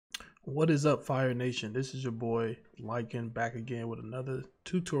What is up, Fire Nation? This is your boy Lycan back again with another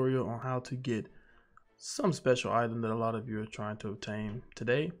tutorial on how to get some special item that a lot of you are trying to obtain.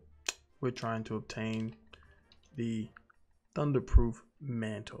 Today we're trying to obtain the Thunderproof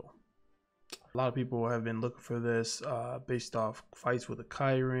Mantle. A lot of people have been looking for this based off fights with a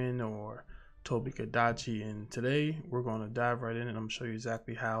Kyren or Tobi Kadachi, and today we're going to dive right in and I'm going to show you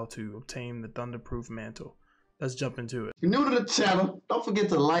exactly how to obtain the Thunderproof Mantle. Let's jump into it. If you're new to the channel, don't forget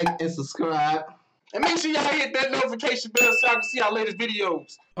to like and subscribe. And make sure y'all hit that notification bell so y'all can see our latest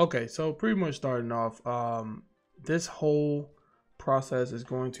videos. Okay, so pretty much starting off, this whole process is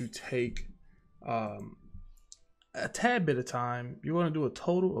going to take a tad bit of time. You're going to do a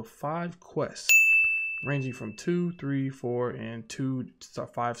total of 5 quests, ranging from 2, 3, 4, and 2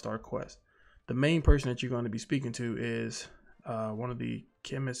 5-star quests. The main person that you're going to be speaking to is one of the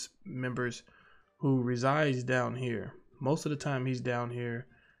chemist members who resides down here. Most of the time he's down here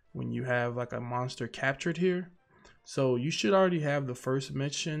when you have like a monster captured here. So you should already have the first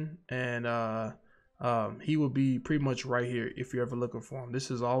mission, and he will be pretty much right here if you're ever looking for him. This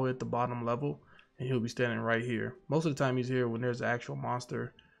is all the way at the bottom level and he'll be standing right here. Most of the time he's here when there's an actual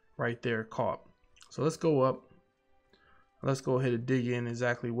monster right there caught. So let's go up. Let's go ahead and dig in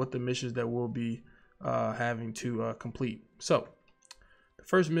exactly what the missions that we'll be having to complete. So the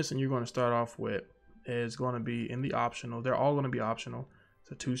first mission you're going to start off with is going to be in the optional. They're all going to be optional.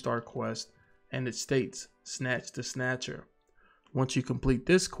 It's a 2-star quest, and it states Snatch the Snatcher. Once you complete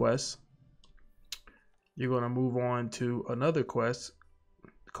this quest, you're going to move on to another quest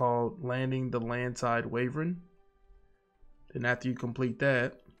called Landing the Landside Wyvern. Then after you complete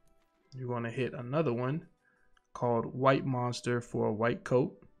that, you're going to hit another one called White Monster for a White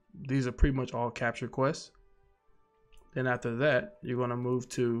Coat. These are pretty much all capture quests. Then after that, you're going to move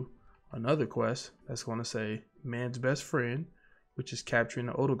to another quest that's going to say Man's Best Friend, which is capturing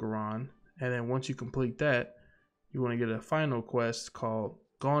the Odogaron. And then once you complete that, you want to get a final quest called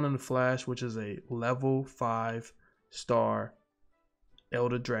Gone in the Flash, which is a level 5-star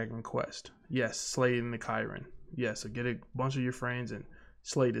Elder Dragon quest. Yes, slaying the Kyren. Yes, so get a bunch of your friends and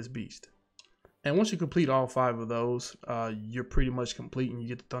slay this beast. And once you complete all 5 of those, you're pretty much complete and you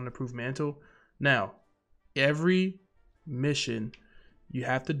get the Thunderproof Mantle. Now, every mission you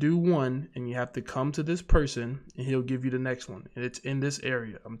have to do one, and you have to come to this person and he'll give you the next one, and it's in this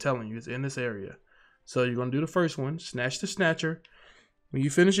area. I'm telling you, it's in this area. So you're going to do the first one, Snatch the Snatcher. When you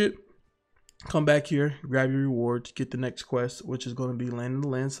finish it, come back here, grab your rewards, get the next quest, which is going to be Landing the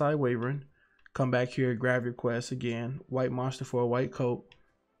Landside Wyvern. Come back here, grab your quest again, White Monster for a White Coat.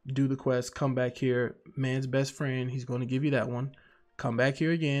 Do the quest, come back here, Man's Best Friend, he's going to give you that one. Come back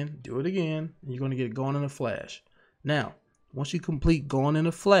here again, do it again, and you're going to get Gone in a Flash. Now, once you complete Gone in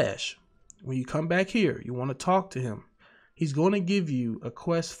a Flash, when you come back here, you want to talk to him. He's going to give you a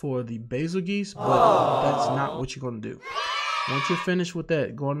quest for the Basil Geese, but that's not what you're going to do. Once you're finished with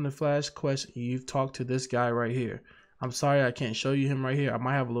that Gone in a Flash quest, you've talked to this guy right here. I'm sorry I can't show you him right here. I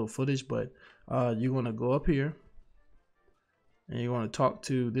might have a little footage, but you're going to go up here and you're going to talk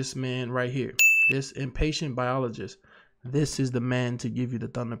to this man right here, this impatient biologist. This is the man to give you the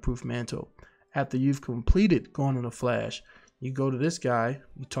Thunderproof Mantle. After you've completed Gone in a Flash, you go to this guy,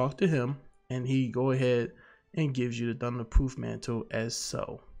 you talk to him, and he go ahead and gives you the Thunderproof Mantle as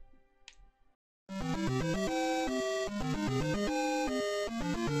so.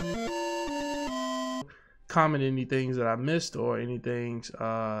 Comment any things that I missed or any things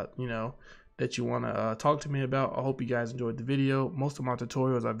you know, that you want to talk to me about. I hope you guys enjoyed the video. Most of my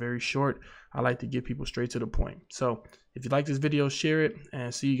tutorials are very short. I like to get people straight to the point. So if you like this video, share it,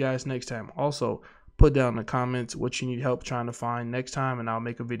 and see you guys next time. Also, put down in the comments what you need help trying to find next time, and I'll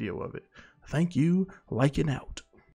make a video of it. Thank you. Lycan out.